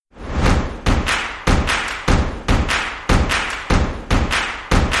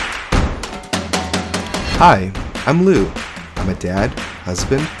Hi, I'm Lou. I'm a dad,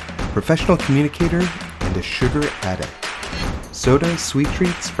 husband, professional communicator, and a sugar addict. Soda, sweet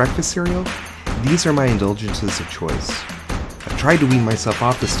treats, breakfast cereal, these are my indulgences of choice. I've tried to wean myself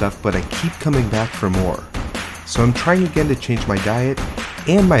off the stuff, but I keep coming back for more. So I'm trying again to change my diet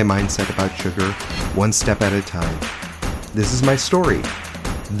and my mindset about sugar one step at a time. This is my story.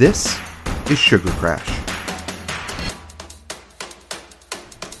 This is Sugar Crash.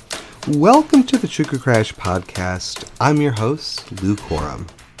 Welcome to the Sugar Crash podcast. I'm your host, Lou Coram.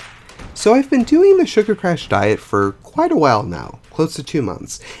 So I've been doing the Sugar Crash diet for quite a while now, close to 2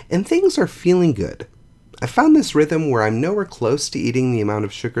 months, and things are feeling good. I found this rhythm where I'm nowhere close to eating the amount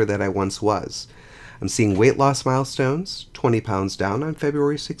of sugar that I once was. I'm seeing weight loss milestones, 20 pounds down on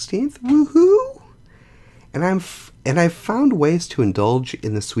February 16th, woohoo! And I've found ways to indulge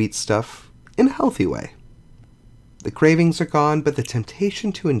in the sweet stuff in a healthy way. The cravings are gone, but the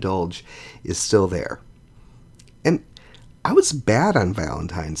temptation to indulge is still there. And I was bad on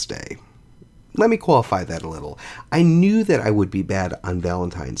Valentine's Day. Let me qualify that a little. I knew that I would be bad on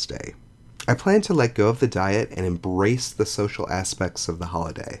Valentine's Day. I planned to let go of the diet and embrace the social aspects of the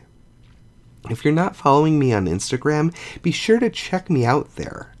holiday. If you're not following me on Instagram, be sure to check me out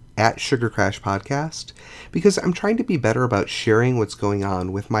there at Sugar Crash Podcast, because I'm trying to be better about sharing what's going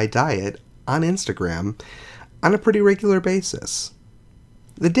on with my diet on Instagram on a pretty regular basis.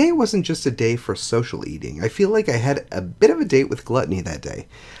 The day wasn't just a day for social eating. I feel like I had a bit of a date with gluttony that day.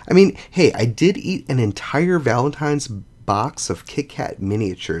 I mean, hey, I did eat an entire Valentine's box of Kit Kat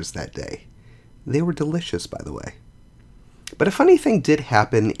miniatures that day. They were delicious, by the way. But a funny thing did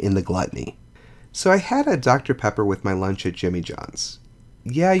happen in the gluttony. So I had a Dr. Pepper with my lunch at Jimmy John's.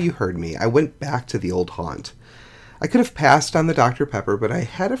 Yeah, you heard me. I went back to the old haunt. I could have passed on the Dr. Pepper, but I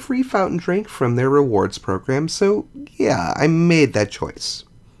had a free fountain drink from their rewards program, so yeah, I made that choice.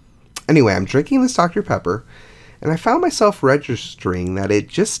 Anyway, I'm drinking this Dr. Pepper, and I found myself registering that it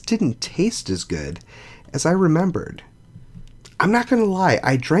just didn't taste as good as I remembered. I'm not going to lie,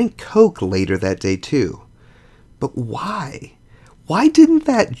 I drank Coke later that day too. But why? Why didn't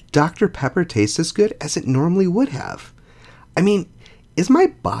that Dr. Pepper taste as good as it normally would have? I mean, is my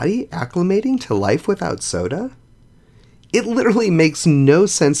body acclimating to life without soda? It literally makes no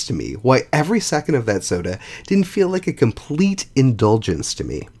sense to me why every second of that soda didn't feel like a complete indulgence to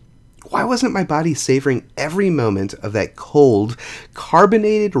me. Why wasn't my body savoring every moment of that cold,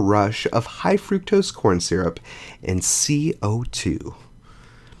 carbonated rush of high fructose corn syrup and CO2?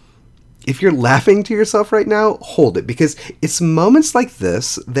 If you're laughing to yourself right now, hold it, because it's moments like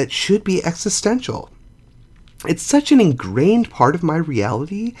this that should be existential. It's such an ingrained part of my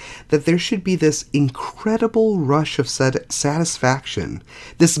reality that there should be this incredible rush of satisfaction,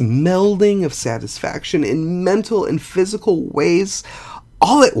 this melding of satisfaction in mental and physical ways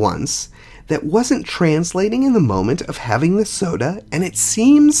all at once that wasn't translating in the moment of having the soda, and it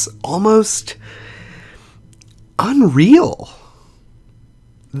seems almost unreal.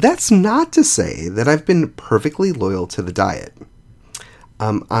 That's not to say that I've been perfectly loyal to the diet.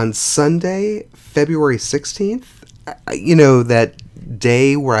 On Sunday, February 16th, that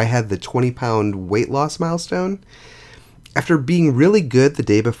day where I had the 20-pound weight loss milestone, after being really good the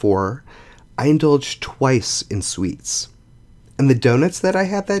day before, I indulged twice in sweets. And the donuts that I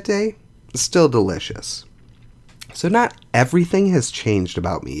had that day, still delicious. So not everything has changed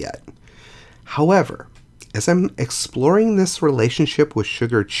about me yet. However, as I'm exploring this relationship with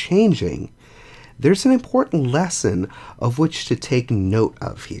sugar changing, there's an important lesson of which to take note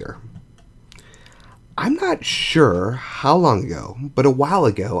of here. I'm not sure how long ago, but a while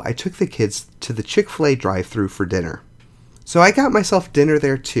ago, I took the kids to the Chick-fil-A drive-thru for dinner. So I got myself dinner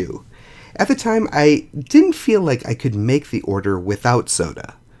there too. At the time, I didn't feel like I could make the order without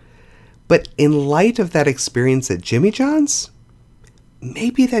soda. But in light of that experience at Jimmy John's,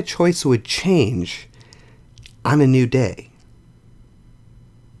 maybe that choice would change on a new day.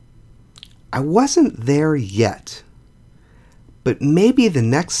 I wasn't there yet, but maybe the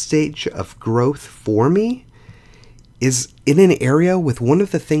next stage of growth for me is in an area with one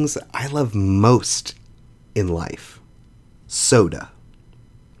of the things that I love most in life, soda.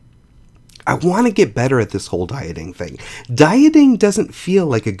 I want to get better at this whole dieting thing. Dieting doesn't feel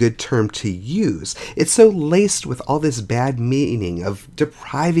like a good term to use. It's so laced with all this bad meaning of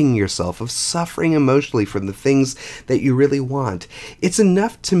depriving yourself, of suffering emotionally from the things that you really want. It's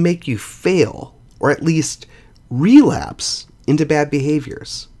enough to make you fail, or at least relapse into bad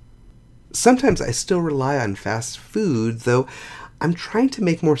behaviors. Sometimes I still rely on fast food, though I'm trying to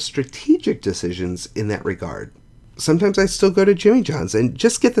make more strategic decisions in that regard. Sometimes I still go to Jimmy John's and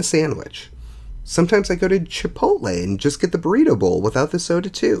just get the sandwich. Sometimes I go to Chipotle and just get the burrito bowl without the soda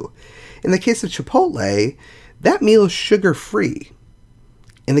too. In the case of Chipotle, that meal is sugar-free.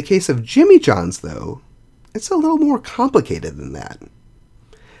 In the case of Jimmy John's, though, it's a little more complicated than that.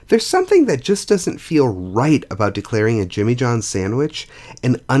 There's something that just doesn't feel right about declaring a Jimmy John's sandwich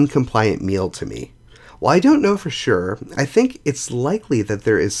an uncompliant meal to me. While I don't know for sure, I think it's likely that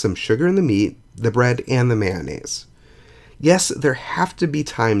there is some sugar in the meat, the bread, and the mayonnaise. Yes, there have to be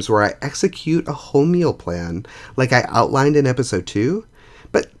times where I execute a whole meal plan, like I outlined in episode 2,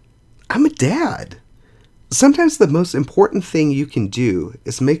 but I'm a dad. Sometimes the most important thing you can do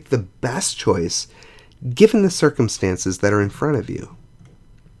is make the best choice given the circumstances that are in front of you.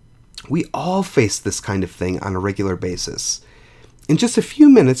 We all face this kind of thing on a regular basis. In just a few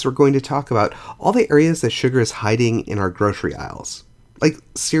minutes, we're going to talk about all the areas that sugar is hiding in our grocery aisles. Like,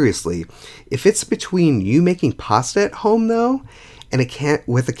 seriously, if it's between you making pasta at home, though, and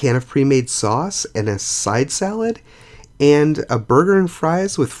with a can of pre-made sauce and a side salad, and a burger and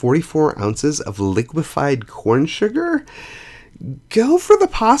fries with 44 ounces of liquefied corn sugar, go for the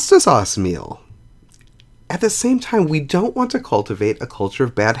pasta sauce meal. At the same time, we don't want to cultivate a culture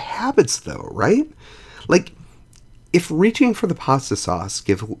of bad habits, though, right? Like, if reaching for the pasta sauce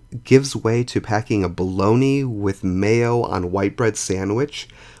gives way to packing a bologna with mayo on white bread sandwich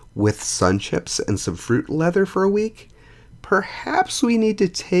with sun chips and some fruit leather for a week, perhaps we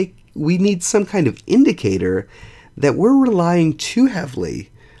need some kind of indicator that we're relying too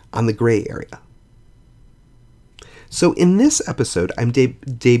heavily on the gray area. So in this episode, I'm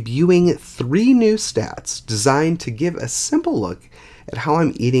debuting 3 new stats designed to give a simple look at how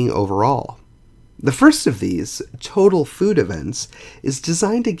I'm eating overall. The first of these, total food events, is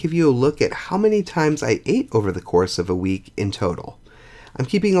designed to give you a look at how many times I ate over the course of a week in total. I'm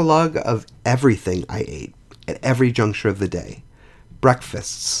keeping a log of everything I ate at every juncture of the day.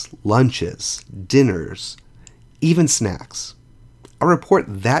 Breakfasts, lunches, dinners, even snacks. I'll report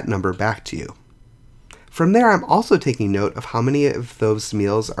that number back to you. From there, I'm also taking note of how many of those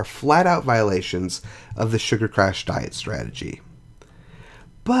meals are flat-out violations of the Sugar Crash diet strategy.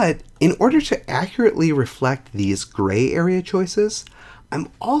 But in order to accurately reflect these gray area choices, I'm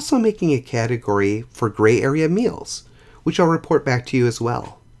also making a category for gray area meals, which I'll report back to you as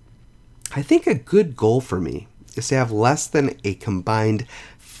well. I think a good goal for me is to have less than a combined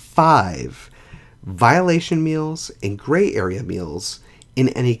 5 violation meals and gray area meals in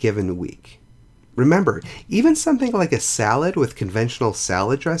any given week. Remember, even something like a salad with conventional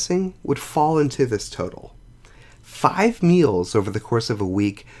salad dressing would fall into this total. 5 meals over the course of a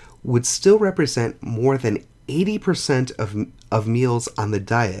week would still represent more than 80% of meals on the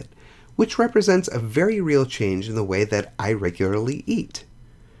diet, which represents a very real change in the way that I regularly eat.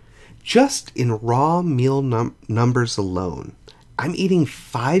 Just in raw meal numbers alone, I'm eating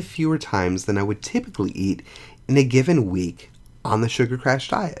 5 fewer times than I would typically eat in a given week on the Sugar Crash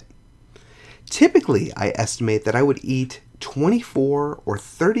diet. Typically, I estimate that I would eat 24 or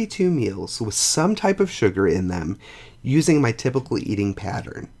 32 meals with some type of sugar in them using my typical eating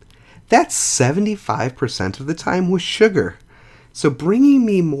pattern. That's 75% of the time with sugar. So bringing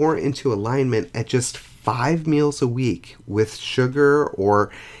me more into alignment at just 5 meals a week with sugar, or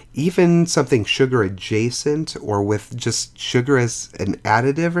even something sugar adjacent, or with just sugar as an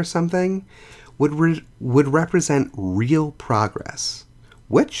additive or something, would represent real progress,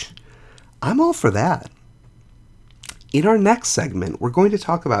 which I'm all for that. In our next segment, we're going to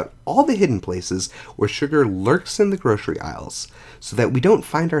talk about all the hidden places where sugar lurks in the grocery aisles so that we don't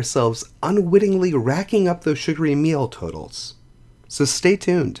find ourselves unwittingly racking up those sugary meal totals. So stay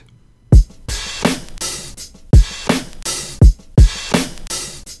tuned.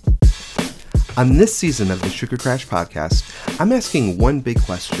 On this season of the Sugar Crash podcast, I'm asking one big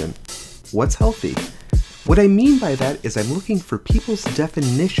question: what's healthy? What I mean by that is I'm looking for people's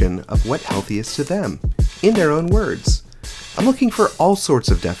definition of what healthy is to them, in their own words. I'm looking for all sorts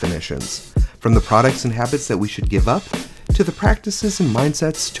of definitions, from the products and habits that we should give up, to the practices and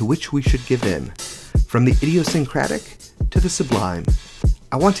mindsets to which we should give in, from the idiosyncratic to the sublime.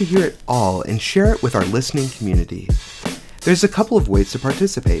 I want to hear it all and share it with our listening community. There's a couple of ways to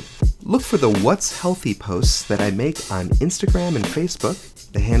participate. Look for the What's Healthy posts that I make on Instagram and Facebook.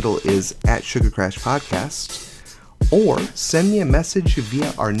 The handle is @SugarCrashPodcast. Or send me a message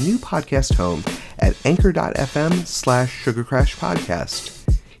via our new podcast home at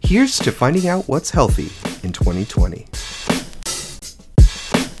anchor.fm/SugarCrashPodcast. Here's to finding out what's healthy in 2020.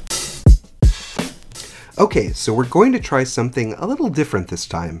 Okay, so we're going to try something a little different this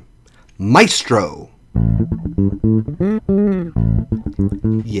time. Maestro!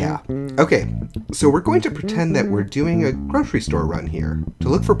 Yeah. Okay, so we're going to pretend that we're doing a grocery store run here to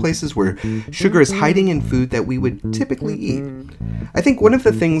look for places where sugar is hiding in food that we would typically eat. I think one of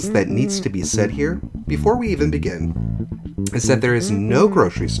the things that needs to be said here, before we even begin, is that there is no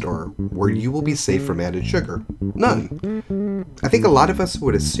grocery store where you will be safe from added sugar. None. I think a lot of us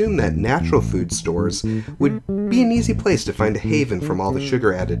would assume that natural food stores would be an easy place to find a haven from all the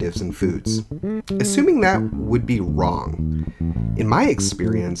sugar additives in foods. Assuming that would be wrong. In my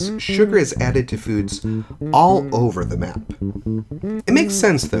experience, sugar is added to foods all over the map. It makes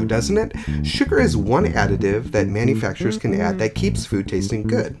sense though, doesn't it? Sugar is one additive that manufacturers can add that keeps food tasting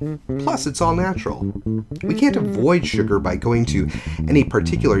good. Plus, it's all natural. We can't avoid sugar by going to any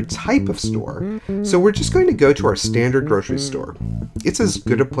particular type of store, so we're just going to go to our standard grocery store. It's as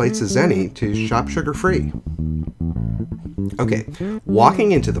good a place as any to shop sugar-free. Okay,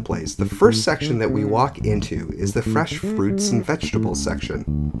 walking into the place, the first section that we walk into is the fresh fruits and vegetables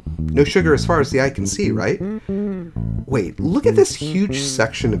section. No sugar as far as the eye can see, right? Wait, look at this huge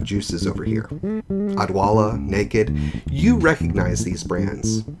section of juices over here. Odwalla, Naked, you recognize these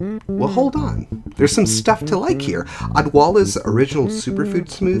brands. Well, hold on. There's some stuff to like here. Odwalla's original superfood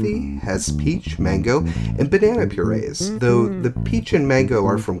smoothie has peach, mango, and banana purees, though the peach and mango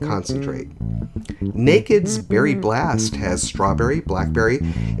are from concentrate. Naked's Berry Blast has strawberry, blackberry,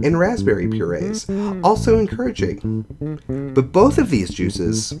 and raspberry purees, also encouraging. But both of these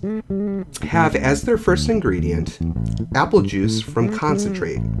juices have as their first ingredient apple juice from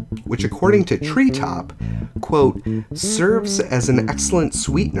concentrate, which according to Treetop, quote, serves as an excellent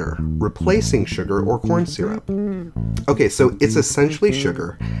sweetener, replacing sugar or corn syrup. Okay, so it's essentially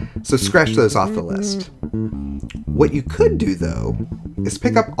sugar, so scratch those off the list. What you could do, though, is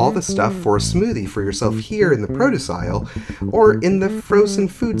pick up all the stuff for a smoothie for yourself here in the produce aisle or in the frozen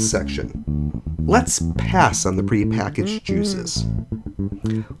foods section. Let's pass on the prepackaged juices.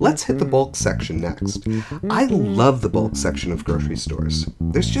 Let's hit the bulk section next. I love the bulk section of grocery stores.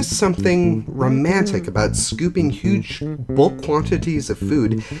 There's just something romantic about scooping huge bulk quantities of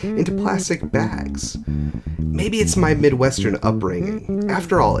food into plastic bags. Maybe it's my Midwestern upbringing.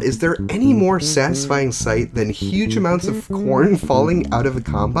 After all, is there any more satisfying sight than huge amounts of corn falling out of a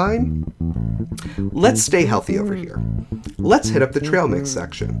combine? Let's stay healthy over here. Let's hit up the trail mix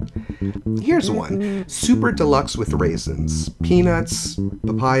section. Here's one, super deluxe with raisins, peanuts,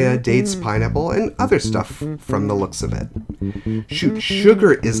 papaya, dates, pineapple, and other stuff from the looks of it. Shoot,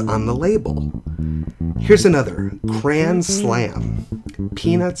 sugar is on the label. Here's another, Cran Slam.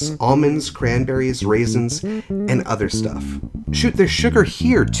 Peanuts, almonds, cranberries, raisins, and other stuff. Shoot, there's sugar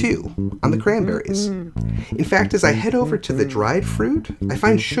here too, on the cranberries. In fact, as I head over to the dried fruit, I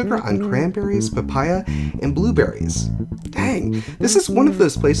find sugar on cranberries, papaya, and blueberries. Dang, this is one of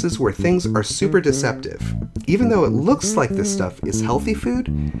those places where things are super deceptive. Even though it looks like this stuff is healthy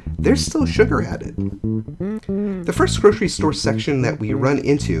food, there's still sugar added. The first grocery store section that we run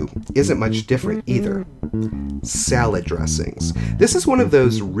into isn't much different either. Salad dressings. This is one of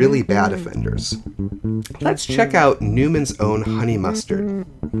those really bad offenders. Let's check out Newman's Own honey mustard.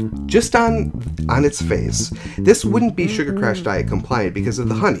 Just on its face, this wouldn't be Sugar Crash Diet compliant because of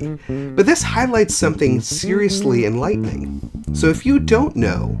the honey, but this highlights something seriously enlightening. So if you don't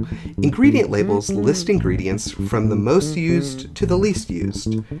know, ingredient labels list ingredients from the most used to the least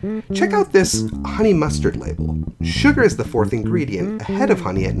used. Check out this honey mustard label. Sugar is the fourth ingredient, ahead of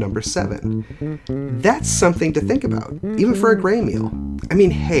honey at number 7. That's something to think about, even for a gray meal. I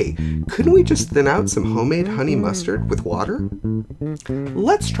mean, hey, couldn't we just thin out some homemade honey mustard with water?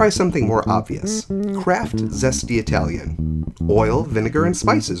 Let's try something more obvious. Kraft Zesty Italian. Oil, vinegar, and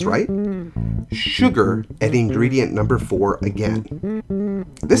spices, right? Sugar at ingredient number 4 again.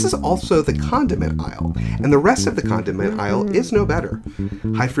 This is also the condiment aisle, and the rest of the condiment aisle is no better.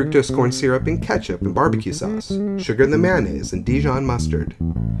 High fructose corn syrup and ketchup and barbecue sauce, sugar in the mayonnaise and Dijon mustard.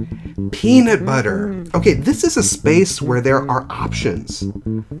 Peanut butter. Okay, this is a space where there are options.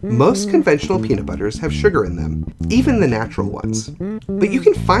 Most conventional peanut butters have sugar in them, even the natural ones. But you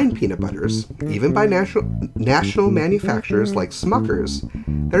can find peanut butters, even by national manufacturers like Smucker's,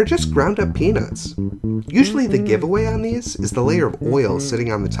 that are just ground up peanuts. Usually the giveaway on these is the layer of oil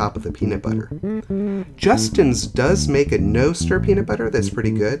sitting on the top of the peanut butter. Justin's does make a no-stir peanut butter that's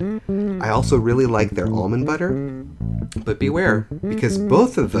pretty good. I also really like their almond butter. But beware, because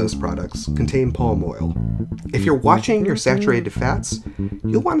both of those products contain palm oil. If you're watching your saturated fats,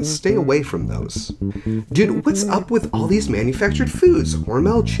 you'll want to stay away from those. Dude, what's up with all these manufactured foods?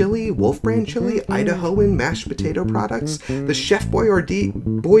 Hormel chili, Wolf Brand chili, Idahoan mashed potato products, the Chef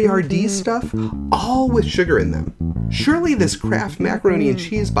Boyardee stuff, all with sugar in them. Surely this Kraft macaroni and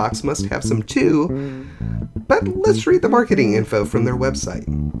cheese box must have some too. But let's read the marketing info from their website.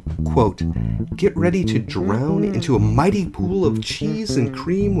 Quote, "Get ready to drown into a mighty pool of cheese and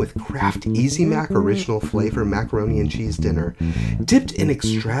cream with Kraft Easy Mac original flavor macaroni and cheese dinner, dipped in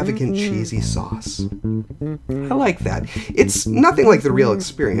extravagant cheesy sauce." I like that. It's nothing like the real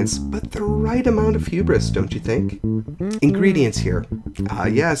experience, but the right amount of hubris, don't you think? Ingredients here.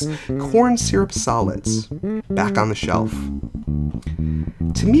 Yes, corn syrup solids. Back on the shelf.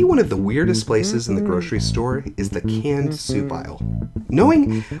 To me, one of the weirdest places in the grocery store is the canned soup aisle.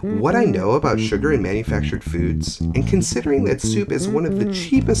 Knowing what I know about sugar and manufactured foods, and considering that soup is one of the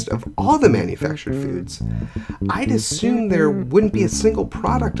cheapest of all the manufactured foods, I'd assume there wouldn't be a single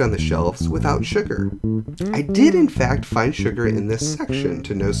product on the shelves without sugar. I did in fact find sugar in this section,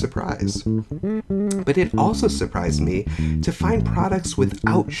 to no surprise. But it also surprised me to find products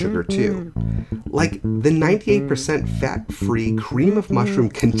without sugar too. Like the 98% fat-free cream of mushroom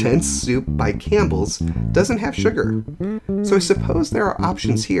condensed soup by Campbell's doesn't have sugar. So I suppose there are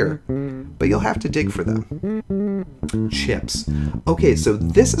options here, but you'll have to dig for them. Chips. Okay, so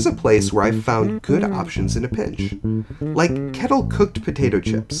this is a place where I've found good options in a pinch. Like kettle-cooked potato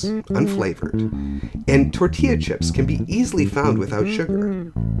chips, unflavored. And tortilla chips can be easily found without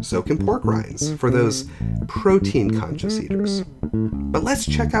sugar. So can pork rinds, for those protein-conscious eaters. But let's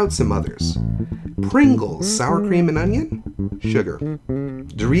check out some others. Pringles, sour cream and onion? Sugar.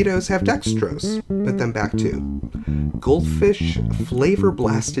 Doritos have dextrose, but then back to. Goldfish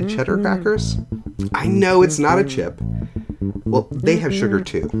flavor-blasted cheddar crackers? I know it's not a chip. Well, they have sugar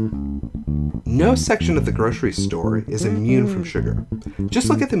too. No section of the grocery store is immune from sugar. Just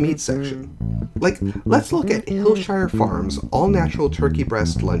look at the meat section. Like, let's look at Hillshire Farms all-natural turkey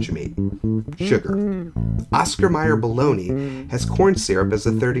breast lunch meat. Sugar. Oscar Mayer bologna has corn syrup as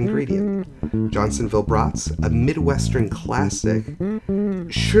a third ingredient. Johnsonville Brats, a Midwestern classic.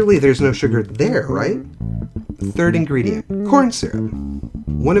 Surely there's no sugar there, right? Third ingredient, corn syrup.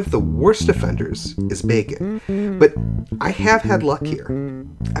 One of the worst offenders is bacon, but I have had luck here.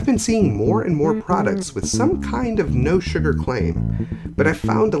 I've been seeing more and more products with some kind of no sugar claim, but I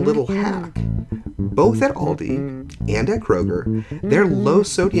found a little hack. Both at Aldi and at Kroger, their low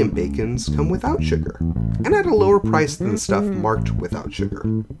sodium bacons come without sugar, and at a lower price than the stuff marked without sugar.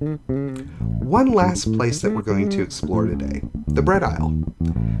 One last place that we're going to explore today, the bread aisle.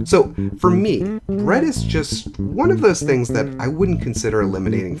 So, for me, bread is just one of those things that I wouldn't consider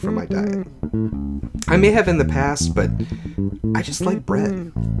eliminating from my diet. I may have in the past, but I just like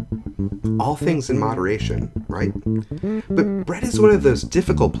bread. All things in moderation, right? But bread is one of those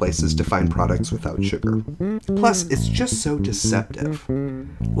difficult places to find products without sugar. Plus, it's just so deceptive.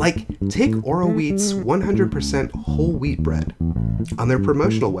 Like, take Oro Wheat's 100% whole wheat bread. On their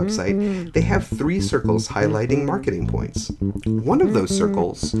promotional website, they have 3 circles highlighting marketing points. One of those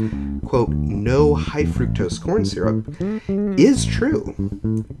circles, quote, no high fructose corn syrup, is true.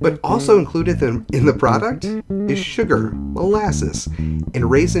 But also included in the product is sugar, molasses, and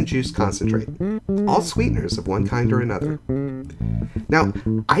raisin juice concentrate. All sweeteners of one kind or another. Now,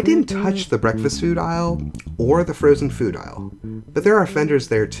 I didn't touch the breakfast food aisle or the frozen food aisle, but there are offenders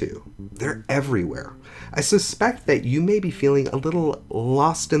there too. They're everywhere. I suspect that you may be feeling a little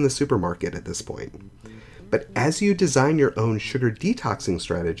lost in the supermarket at this point. But as you design your own sugar detoxing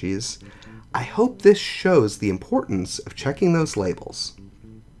strategies, I hope this shows the importance of checking those labels.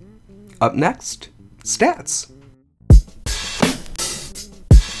 Up next, stats.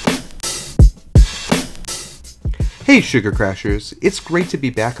 Hey Sugar Crashers, it's great to be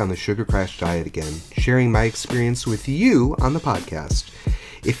back on the Sugar Crash diet again, sharing my experience with you on the podcast.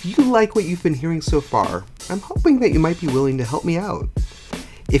 If you like what you've been hearing so far, I'm hoping that you might be willing to help me out.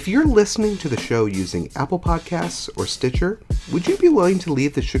 If you're listening to the show using Apple Podcasts or Stitcher, would you be willing to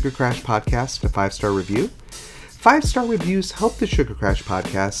leave the Sugar Crash podcast a 5-star review? 5-star reviews help the Sugar Crash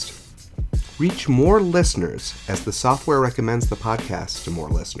podcast reach more listeners as the software recommends the podcast to more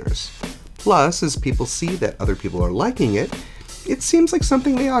listeners. Plus, as people see that other people are liking it, it seems like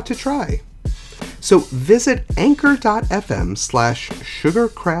something they ought to try. So visit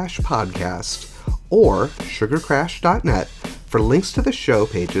anchor.fm/sugarcrashpodcast or sugarcrash.net for links to the show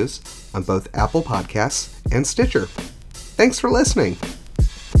pages on both Apple Podcasts and Stitcher. Thanks for listening.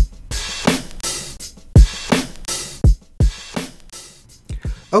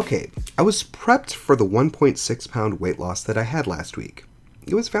 Okay, I was prepped for the 1.6 pound weight loss that I had last week.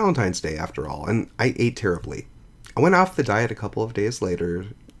 It was Valentine's Day after all, and I ate terribly. I went off the diet a couple of days later,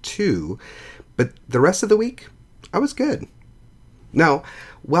 too, but the rest of the week, I was good. Now,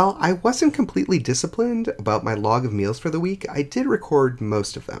 while I wasn't completely disciplined about my log of meals for the week, I did record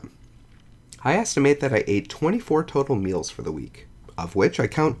most of them. I estimate that I ate 24 total meals for the week, of which I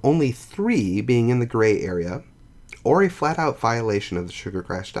count only 3 being in the gray area, or a flat-out violation of the Sugar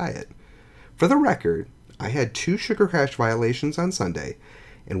Crash diet. For the record, I had 2 Sugar Crash violations on Sunday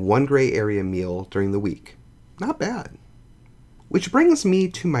and 1 gray area meal during the week. Not bad. Which brings me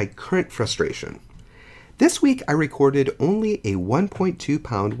to my current frustration. This week I recorded only a 1.2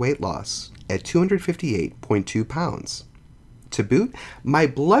 pound weight loss at 258.2 pounds. To boot, my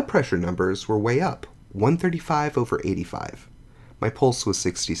blood pressure numbers were way up, 135/85. My pulse was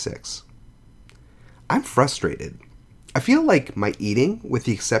 66. I'm frustrated. I feel like my eating, with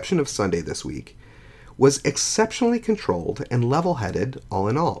the exception of Sunday this week, was exceptionally controlled and level-headed all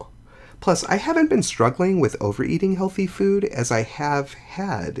in all. Plus, I haven't been struggling with overeating healthy food as I have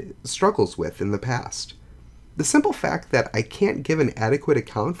had struggles with in the past. The simple fact that I can't give an adequate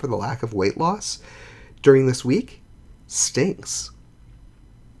account for the lack of weight loss during this week stinks.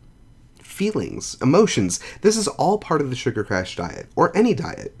 Feelings, emotions, this is all part of the Sugar Crash diet, or any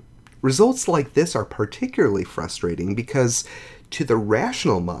diet. Results like this are particularly frustrating because, to the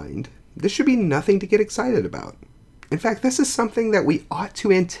rational mind, this should be nothing to get excited about. In fact, this is something that we ought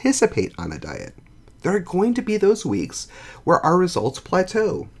to anticipate on a diet. There are going to be those weeks where our results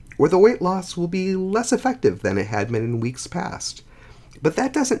plateau, where the weight loss will be less effective than it had been in weeks past. But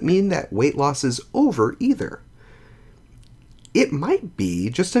that doesn't mean that weight loss is over either. It might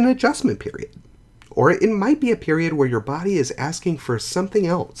be just an adjustment period, or it might be a period where your body is asking for something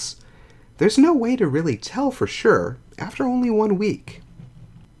else. There's no way to really tell for sure after only 1 week.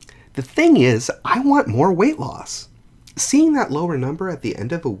 The thing is, I want more weight loss. Seeing that lower number at the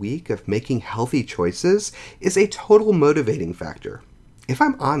end of a week of making healthy choices is a total motivating factor. If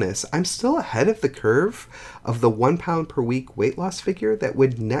I'm honest, I'm still ahead of the curve of the 1 pound per week weight loss figure that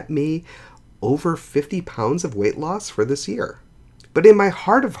would net me over 50 pounds of weight loss for this year. But in my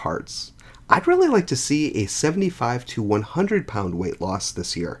heart of hearts, I'd really like to see a 75 to 100 pound weight loss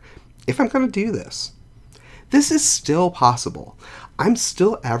this year, if I'm going to do this. This is still possible. I'm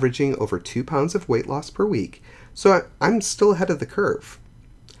still averaging over 2 pounds of weight loss per week, so I'm still ahead of the curve.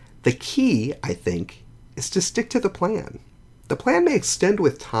 The key, I think, is to stick to the plan. The plan may extend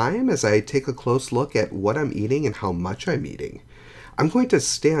with time as I take a close look at what I'm eating and how much I'm eating. I'm going to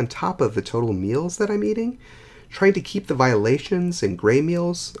stay on top of the total meals that I'm eating, trying to keep the violations and gray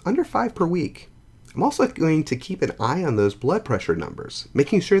meals under 5 per week. I'm also going to keep an eye on those blood pressure numbers,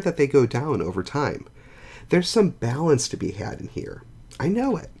 making sure that they go down over time. There's some balance to be had in here. I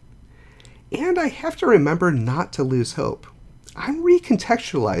know it. And I have to remember not to lose hope. I'm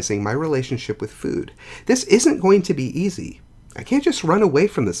recontextualizing my relationship with food. This isn't going to be easy. I can't just run away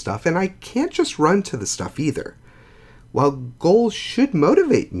from the stuff, and I can't just run to the stuff either. While goals should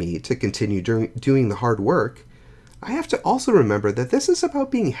motivate me to continue doing the hard work, I have to also remember that this is about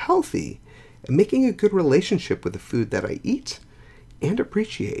being healthy and making a good relationship with the food that I eat and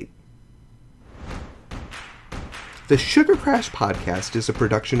appreciate. The Sugar Crash Podcast is a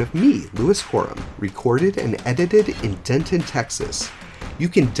production of me, Louis Corum, recorded and edited in Denton, Texas. You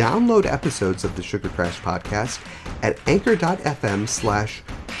can download episodes of the Sugar Crash Podcast at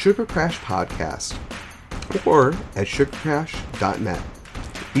anchor.fm/sugarcrashpodcast or at sugarcrash.net.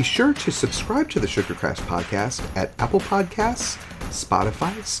 Be sure to subscribe to the Sugar Crash Podcast at Apple Podcasts,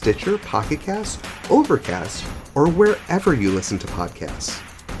 Spotify, Stitcher, Pocket Casts, Overcast, or wherever you listen to podcasts.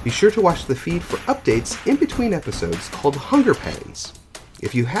 Be sure to watch the feed for updates in between episodes called Hunger Pangs.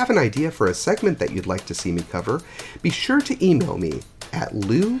 If you have an idea for a segment that you'd like to see me cover, be sure to email me at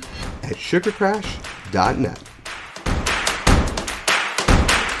lou@sugarcrash.net.